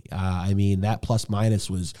defensively. That plus minus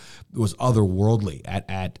was otherworldly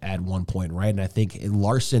at one point, right? And I think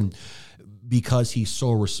Larsson, because he's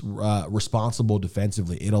so responsible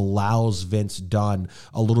defensively, it allows Vince Dunn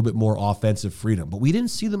a little bit more offensive freedom. But we didn't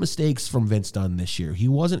see the mistakes from Vince Dunn this year. He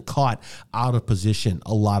wasn't caught out of position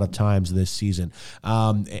a lot of times this season.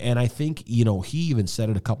 And I think, he even said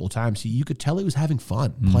it a couple of times. You could tell he was having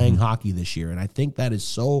fun playing hockey this year. And I think that is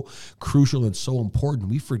so crucial and so important.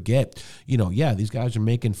 We forget, these guys are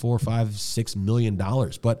making $4, $5, $6 million.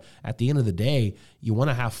 But at the end of the day, you want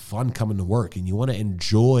to have fun coming to work and you want to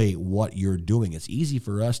enjoy what you're doing. It's easy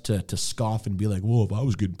for us to scoff and be like, well, if I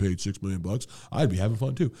was getting paid $6 million, I'd be having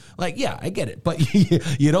fun too. I get it, but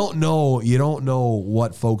you don't know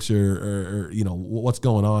what folks are what's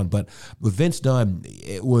going on. But with Vince Dunn,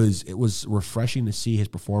 it was refreshing to see his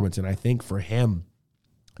performance, and I think for him,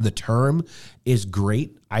 the term is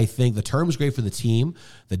great. I think the term is great for the team.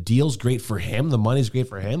 The deal's great for him. The money's great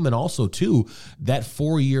for him. And also, too, that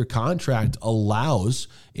 4-year contract allows,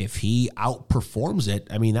 if he outperforms it,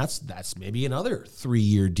 that's maybe another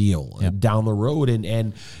 3-year deal down the road. And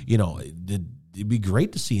it'd be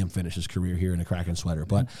great to see him finish his career here in a Kraken sweater.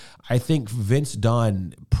 But I think Vince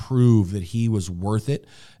Dunn proved that he was worth it.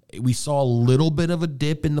 We saw a little bit of a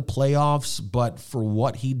dip in the playoffs, but for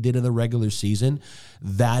what he did in the regular season,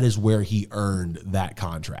 that is where he earned that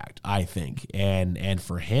contract, I think. And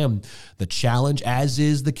for him, the challenge, as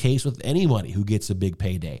is the case with anybody who gets a big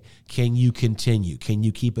payday, can you continue? Can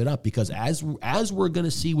you keep it up? Because as we're going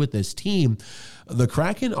to see with this team, the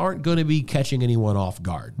Kraken aren't going to be catching anyone off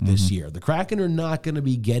guard this year. The Kraken are not going to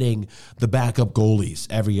be getting the backup goalies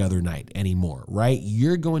every other night anymore, right?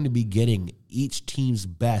 You're going to be getting each team's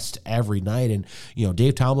best every night. And,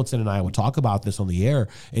 Dave Tomlinson and I will talk about this on the air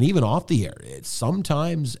and even off the air.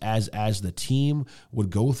 Sometimes as the team would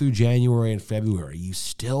go through January and February, you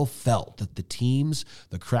still felt that the teams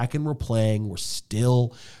the Kraken were playing were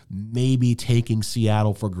still maybe taking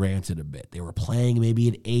Seattle for granted a bit. They were playing maybe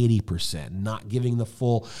at 80%, not giving the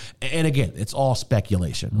full. And again, it's all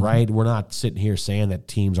speculation, right? We're not sitting here saying that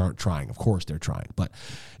teams aren't trying. Of course they're trying. But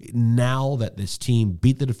now that this team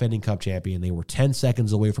beat the defending Cup champion, they were 10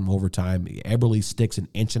 seconds away from overtime. Eberle sticks an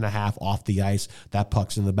inch and a half off the ice. That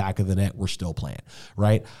puck's in the back of the net. We're still playing,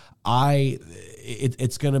 right?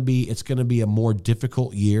 It's gonna be a more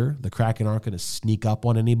difficult year. The Kraken aren't gonna sneak up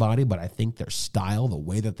on anybody, but I think their style, the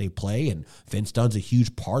way that they play, and Vince Dunn's a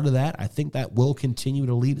huge part of that. I think that will continue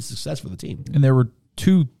to lead to success for the team. And there were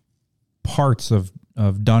two parts of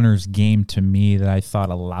Dunner's game to me that I thought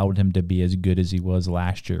allowed him to be as good as he was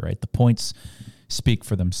last year. Right, the points speak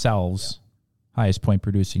for themselves. Highest point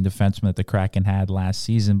producing defenseman that the Kraken had last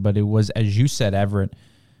season, but it was, as you said, Everett,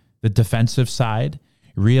 the defensive side,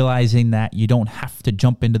 realizing that you don't have to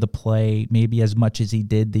jump into the play maybe as much as he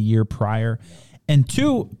did the year prior. And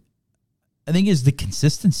two, I think is the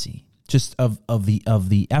consistency just of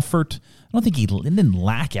the effort. I don't think he didn't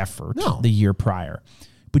lack effort the year prior,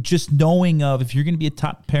 but just knowing if you're going to be a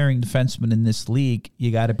top pairing defenseman in this league,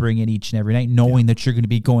 you got to bring it each and every night, knowing that you're going to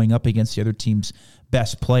be going up against the other team's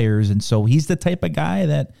best players. And so he's the type of guy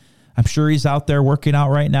that I'm sure he's out there working out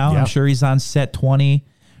right now. I'm sure he's on set 20,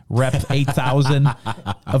 rep 8,000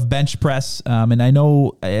 of bench press. And I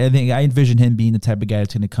envision him being the type of guy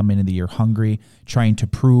that's going to come into the year hungry, trying to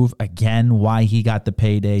prove again why he got the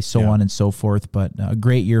payday, so on and so forth. But a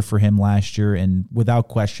great year for him last year. And without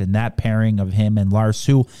question, that pairing of him and Lars,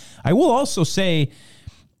 who I will also say,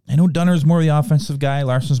 I know Dunner's more the offensive guy,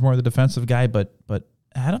 Larson's more the defensive guy, but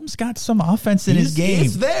Adams got some offense in his game.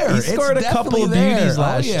 It's there. He scored a couple of beauties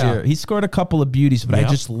last year. He scored a couple of beauties, but I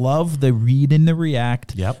just love the read and the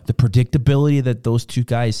react, the predictability that those two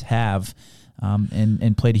guys have,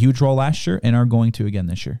 and played a huge role last year and are going to again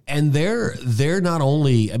this year. And they're not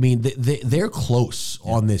only, I mean, they're close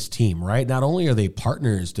on this team, right? Not only are they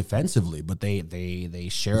partners defensively, but they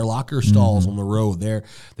share locker stalls on the road. They're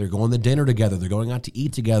going to dinner together. They're going out to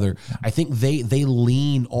eat together. I think they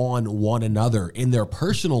lean on one another in their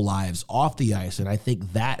personal lives off the ice, and I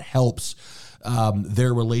think that helps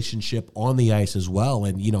their relationship on the ice as well.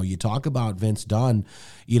 And, you talk about Vince Dunn,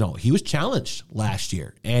 he was challenged last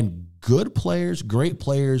year, and good players, great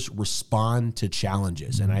players respond to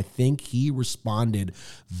challenges. And I think he responded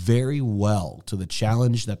very well to the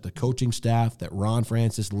challenge that the coaching staff, that Ron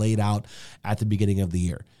Francis laid out at the beginning of the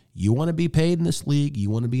year. You want to be paid in this league, you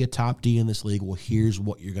want to be a top D in this league, well, here's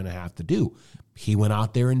what you're going to have to do. He went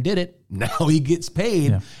out there and did it. Now he gets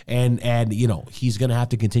paid, and he's going to have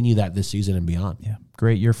to continue that this season and beyond. Yeah,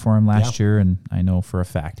 great year for him last year, and I know for a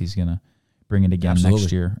fact he's going to bring it again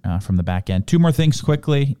next year from the back end. Two more things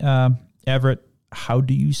quickly. Everett, how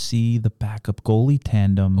do you see the backup goalie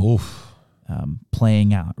tandem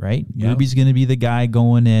playing out, right? Ruby's going to be the guy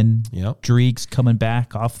going in. Dreek's coming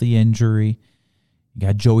back off the injury. You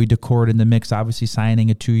got Joey Decord in the mix, obviously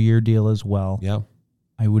signing a 2-year deal as well.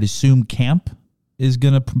 I would assume Camp is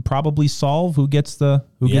going to probably solve who gets the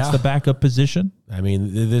backup position. I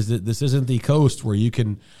mean, this isn't the coast where you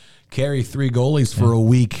can carry 3 goalies for a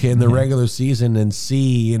week in the regular season and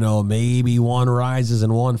see, maybe one rises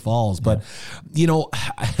and one falls. But, you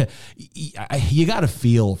got to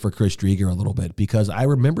feel for Chris Drieger a little bit, because I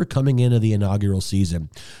remember coming into the inaugural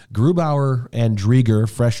season, Grubauer and Drieger,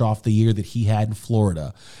 fresh off the year that he had in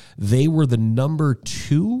Florida, they were the number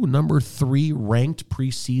 2, number 3 ranked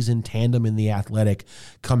preseason tandem in the Athletic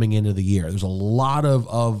coming into the year. There's a lot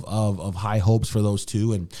of high hopes for those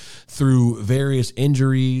two, and through various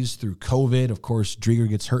injuries, through COVID, of course, Drieger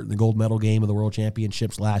gets hurt in the gold medal game of the World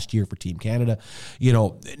Championships last year for Team Canada.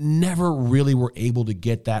 Never really were able to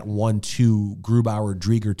get that 1-2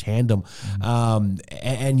 Grubauer-Drieger tandem.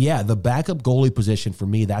 The backup goalie position for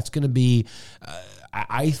me, that's going to be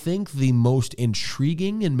I think the most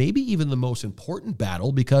intriguing and maybe even the most important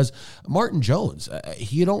battle, because Martin Jones,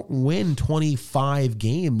 you don't win 24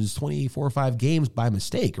 or 5 games by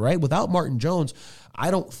mistake, right? Without Martin Jones, I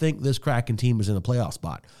don't think this Kraken team is in a playoff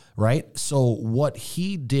spot, right? So what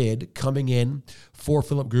he did coming in for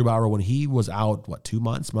Philip Grubauer when he was out, 2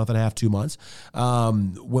 months, month and a half, 2 months,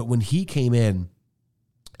 when he came in,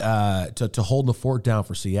 to hold the fort down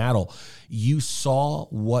for Seattle, you saw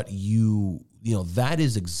what that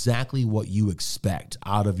is exactly what you expect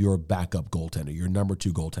out of your backup goaltender, your number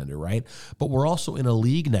 2 goaltender, right? But we're also in a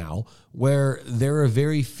league now where there are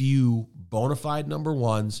very few bona fide number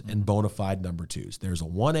 1s and bona fide number 2s. There's a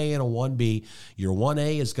 1A and a 1B. Your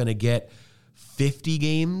 1A is going to get 50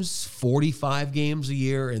 games, 45 games a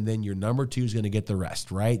year, and then your number 2 is going to get the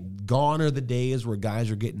rest, right? Gone are the days where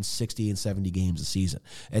guys are getting 60 and 70 games a season.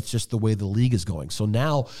 It's just the way the league is going. So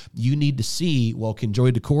now you need to see, can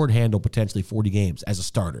Joey Decord handle potentially 40 games as a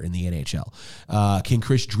starter in the NHL? Can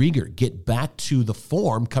Chris Drieger get back to the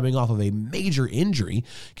form coming off of a major injury?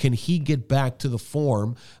 Can he get back to the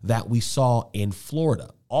form that we saw in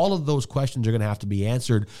Florida? All of those questions are going to have to be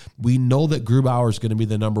answered. We know that Grubauer is going to be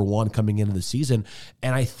the number 1 coming into the season.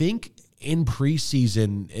 And I think in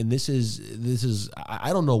preseason, and this is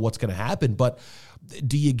I don't know what's going to happen, but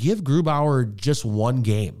do you give Grubauer just 1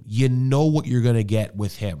 game? You know what you're going to get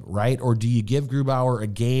with him, right? Or do you give Grubauer a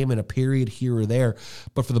game and a period here or there?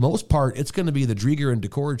 But for the most part, it's going to be the Drieger and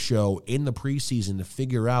Decord show in the preseason to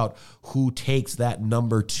figure out who takes that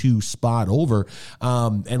number 2 spot over.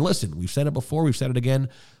 And listen, we've said it before, we've said it again.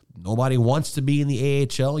 Nobody wants to be in the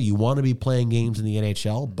AHL. You want to be playing games in the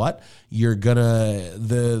NHL, but you're gonna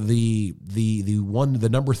the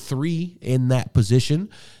number 3 in that position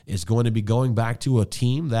is going to be going back to a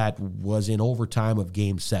team that was in overtime of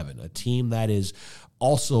Game 7, a team that is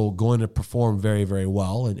also going to perform very, very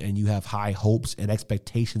well, and you have high hopes and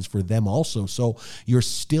expectations for them also. So you're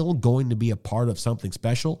still going to be a part of something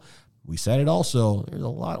special. we said it also, there's a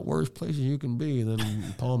lot worse places you can be than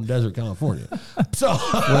Palm Desert, California. So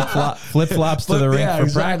flip-flops to the rink for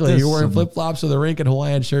exactly. practice. You're wearing flip-flops to the rink and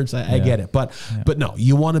Hawaiian shirts. I get it. But no,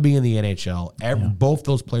 you want to be in the NHL. Both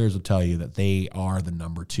those players will tell you that they are the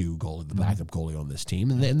number 2 goalie, the backup goalie on this team.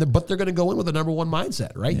 But they're going to go in with a number 1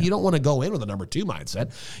 mindset, right? You don't want to go in with a number 2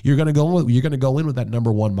 mindset. You're going to go in with that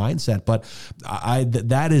number 1 mindset. But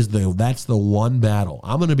that's the one battle.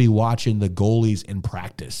 I'm going to be watching the goalies in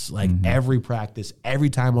practice, like every practice, every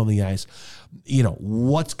time on the ice.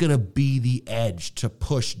 What's going to be the edge to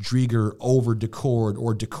push Drieger over Decord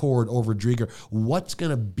or Decord over Drieger? What's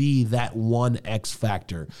going to be that one X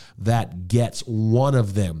factor that gets one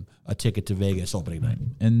of them a ticket to Vegas opening night?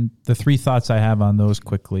 And the 3 thoughts I have on those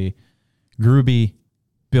quickly, Gruby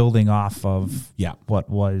building off of what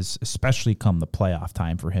was, especially come the playoff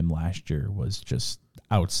time for him last year, was just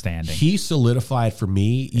outstanding. He solidified for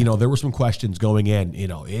me. There were some questions going in.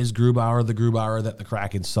 Is Grubauer the Grubauer that the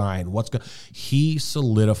Kraken signed? He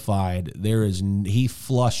solidified. He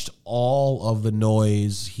flushed all of the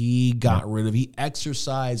noise. He he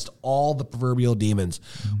exercised all the proverbial demons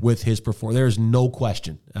with his performance. There's no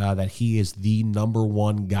question that he is the number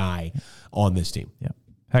 1 guy on this team. Yeah.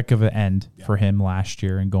 Heck of an end for him last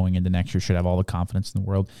year, and going into next year should have all the confidence in the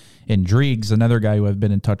world. And Driegs, another guy who I've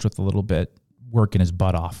been in touch with a little bit, working his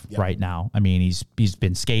butt off right now. I mean, he's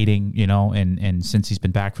been skating, and since he's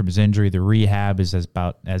been back from his injury, the rehab is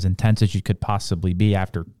about as intense as you could possibly be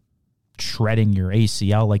after shredding your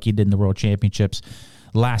ACL like he did in the World Championships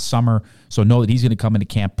last summer. So know that he's going to come into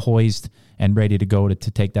camp poised and ready to go to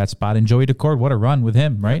take that spot. And Joey Decord, what a run with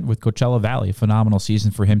him, right? With Coachella Valley, a phenomenal season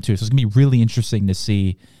for him too. So it's going to be really interesting to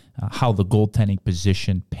see how the goaltending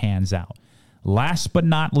position pans out. Last but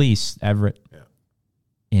not least, Everett,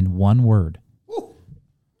 in one word,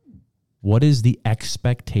 what is the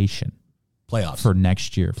expectation playoffs for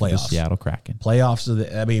next year for the Seattle Kraken? Playoffs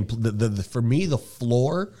are for me, the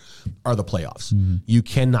floor are the playoffs. You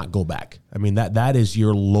cannot go back. I mean, that is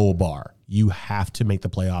your low bar. You have to make the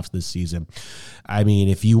playoffs this season. I mean,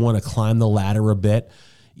 if you want to climb the ladder a bit,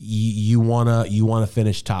 you want to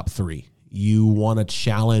finish top 3. You want to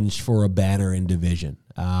challenge for a banner in division.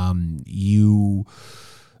 You're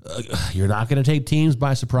not going to take teams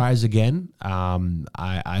by surprise again.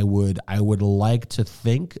 I would like to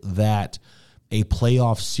think that a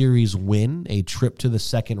playoff series win, a trip to the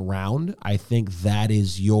second round, I think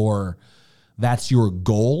that's your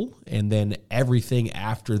goal, and then everything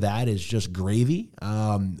after that is just gravy.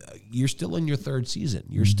 You're still in your 3rd season.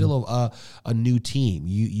 You're still a new team.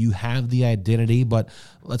 You have the identity, but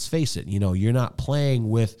let's face it, you're not playing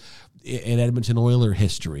with an Edmonton Oilers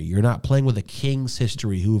history. You're not playing with a Kings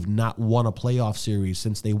history who have not won a playoff series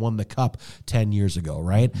since they won the Cup 10 years ago,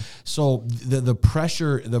 right? So the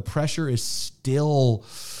pressure is still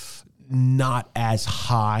not as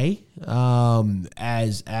high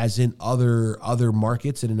as in other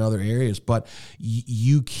markets and in other areas, but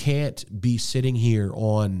you can't be sitting here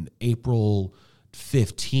on April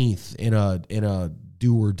 15th in a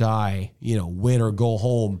do or die, win or go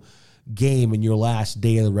home game in your last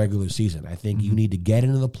day of the regular season. I think you need to get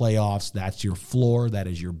into the playoffs. That's your floor. That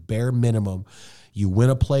is your bare minimum. You win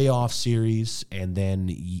a playoff series, and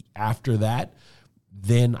then after that,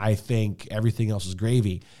 then I think everything else is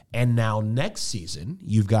gravy. And now next season,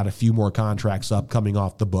 you've got a few more contracts up coming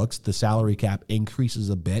off the books. The salary cap increases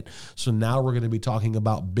a bit. So now we're going to be talking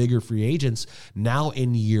about bigger free agents. Now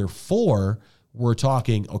in year 4, we're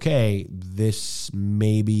talking, okay, this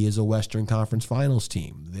maybe is a Western Conference Finals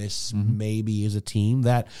team. This maybe is a team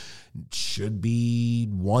that should be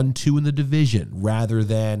 1-2 in the division rather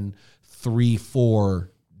than 3-4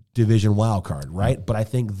 division wild card, right? But I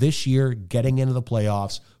think this year, getting into the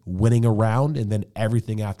playoffs, winning a round, and then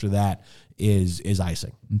everything after that is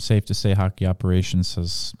icing. It's safe to say Hockey Operations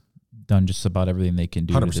has done just about everything they can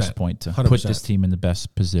do 100%, at this point to 100%. put this team in the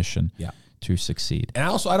best position to succeed. And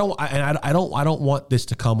also, I don't want this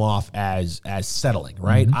to come off as settling,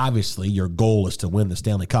 right? Obviously, your goal is to win the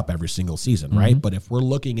Stanley Cup every single season, right? But if we're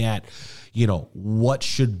looking at, what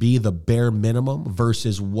should be the bare minimum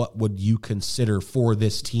versus what would you consider for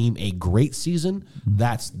this team a great season,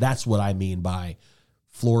 that's what I mean by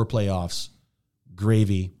floor playoffs,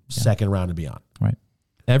 gravy, second round and beyond. Right.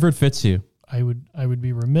 Everett Fitzhugh. I would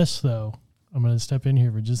be remiss though. I'm going to step in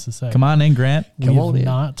here for just a second. Come on in, Grant. We have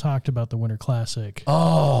not talked about the Winter Classic,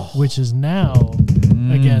 which is now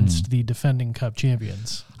against the defending Cup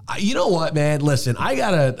champions. You know what, man? Listen, I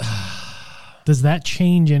got to... Does that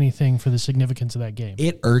change anything for the significance of that game?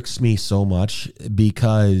 It irks me so much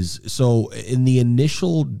because, in the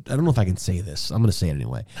initial... I don't know if I can say this. I'm going to say it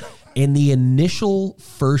anyway. In the initial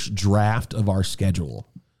first draft of our schedule,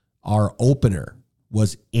 our opener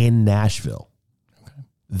was in Nashville. Okay.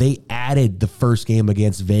 They added the first game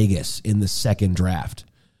against Vegas in the second draft.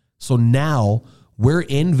 So now we're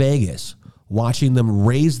in Vegas watching them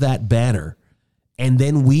raise that banner, and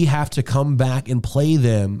then we have to come back and play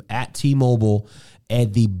them at T-Mobile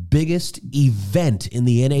at the biggest event in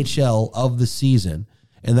the NHL of the season.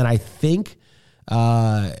 And then I think,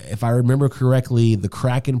 if I remember correctly, the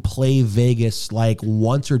Kraken play Vegas like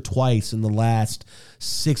once or twice in the last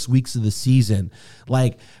 6 weeks of the season.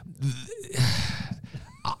 Like,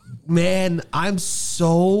 man, I'm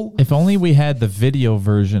so... If only we had the video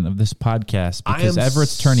version of this podcast, because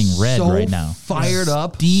Everett's turning red right now. Fired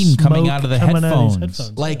up. Steam coming out of the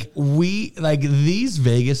headphones. Like, these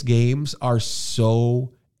Vegas games are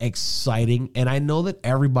so exciting, and I know that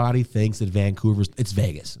everybody thinks that it's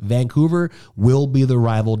Vegas. Vancouver will be the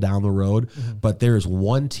rival down the road, but there is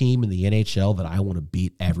one team in the NHL that I want to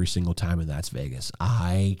beat every single time, and that's Vegas.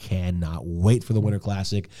 I cannot wait for the Winter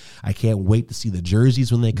Classic. I can't wait to see the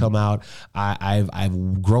jerseys when they come out. I've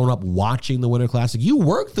grown up watching the Winter Classic. You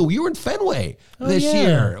were in Fenway this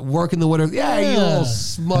year working the Winter. Yeah, you little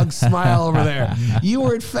smug smile over there. You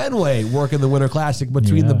were at Fenway working the Winter Classic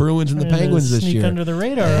between the Bruins and the Penguins this year. Under the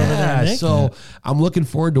radar. Over there, Nick. So I'm looking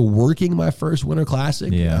forward to working my first Winter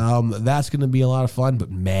Classic. Yeah. That's going to be a lot of fun. But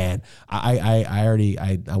man,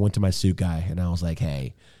 I went to my suit guy and I was like,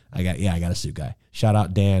 hey, I got a suit guy. Shout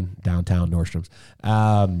out Dan downtown Nordstrom's.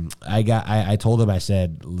 I told him, I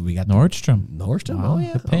said, we got Nordstrom. Oh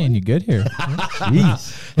yeah, they're paying you good here.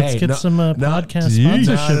 Jeez. Let's get some podcast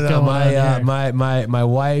sponsorship going. My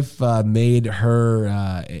wife made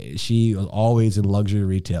her. She was always in luxury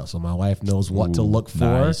retail, so my wife knows what to look for.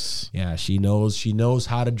 Nice. Yeah, she knows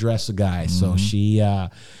how to dress a guy. So she.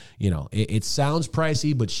 It sounds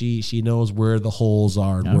pricey, but she knows where the holes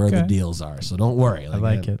are and where the deals are. So don't worry. I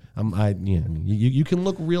like it. You can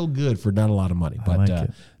look real good for not a lot of money.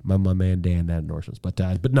 But my man Dan down Nordstrom's. But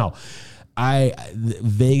no,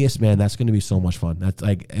 Vegas, man, that's going to be so much fun. That's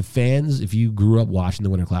like, fans, if you grew up watching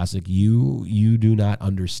the Winter Classic, you do not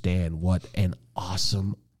understand what an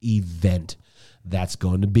awesome event that's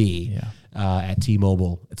going to be at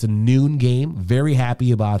T-Mobile. It's a noon game. Very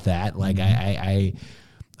happy about that. Like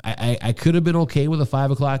I could have been okay with a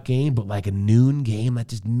 5:00 game, but like a noon game, that's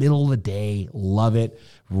just middle of the day. Love it.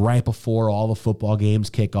 Right before all the football games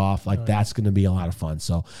kick off. Like that's going to be a lot of fun.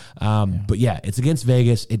 So, but yeah, it's against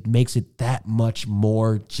Vegas. It makes it that much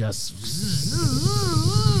more just.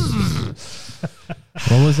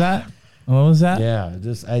 What was that?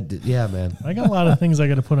 Yeah, man. I got a lot of things I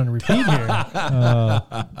got to put on repeat here.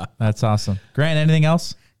 That's awesome. Grant, anything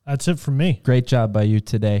else? That's it from me. Great job by you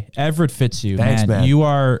today. Everett Fitzhugh. Thanks, man. You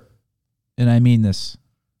are, and I mean this,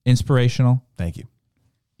 inspirational. Thank you.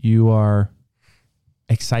 You are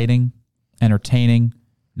exciting, entertaining,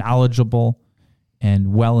 knowledgeable,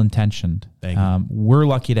 and well-intentioned. Thank you. We're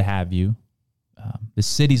lucky to have you. The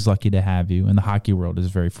city's lucky to have you, and the hockey world is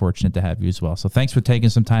very fortunate to have you as well. So thanks for taking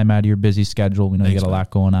some time out of your busy schedule. We know you got a lot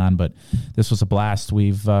going on, but this was a blast.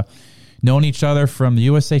 We've known each other from the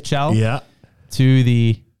USHL to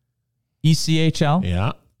the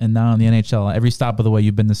ECHL, and now in the NHL. Every stop of the way,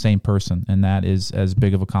 you've been the same person, and that is as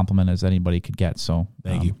big of a compliment as anybody could get. So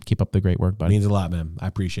thank you. Keep up the great work, buddy. Means a lot, man. I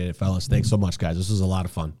appreciate it, fellas. Thanks so much, guys. This was a lot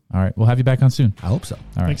of fun. All right, we'll have you back on soon. I hope so.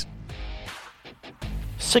 All right. Thanks.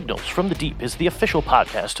 Signals from the Deep is the official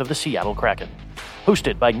podcast of the Seattle Kraken.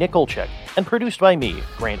 Hosted by Nick Olczyk and produced by me,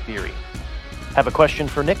 Grant Beery. Have a question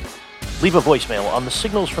for Nick? Leave a voicemail on the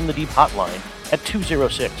Signals from the Deep hotline at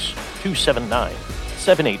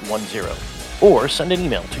 206-279-7810 or send an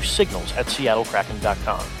email to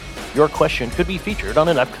signals@seattlekraken.com. Your question could be featured on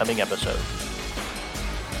an upcoming episode.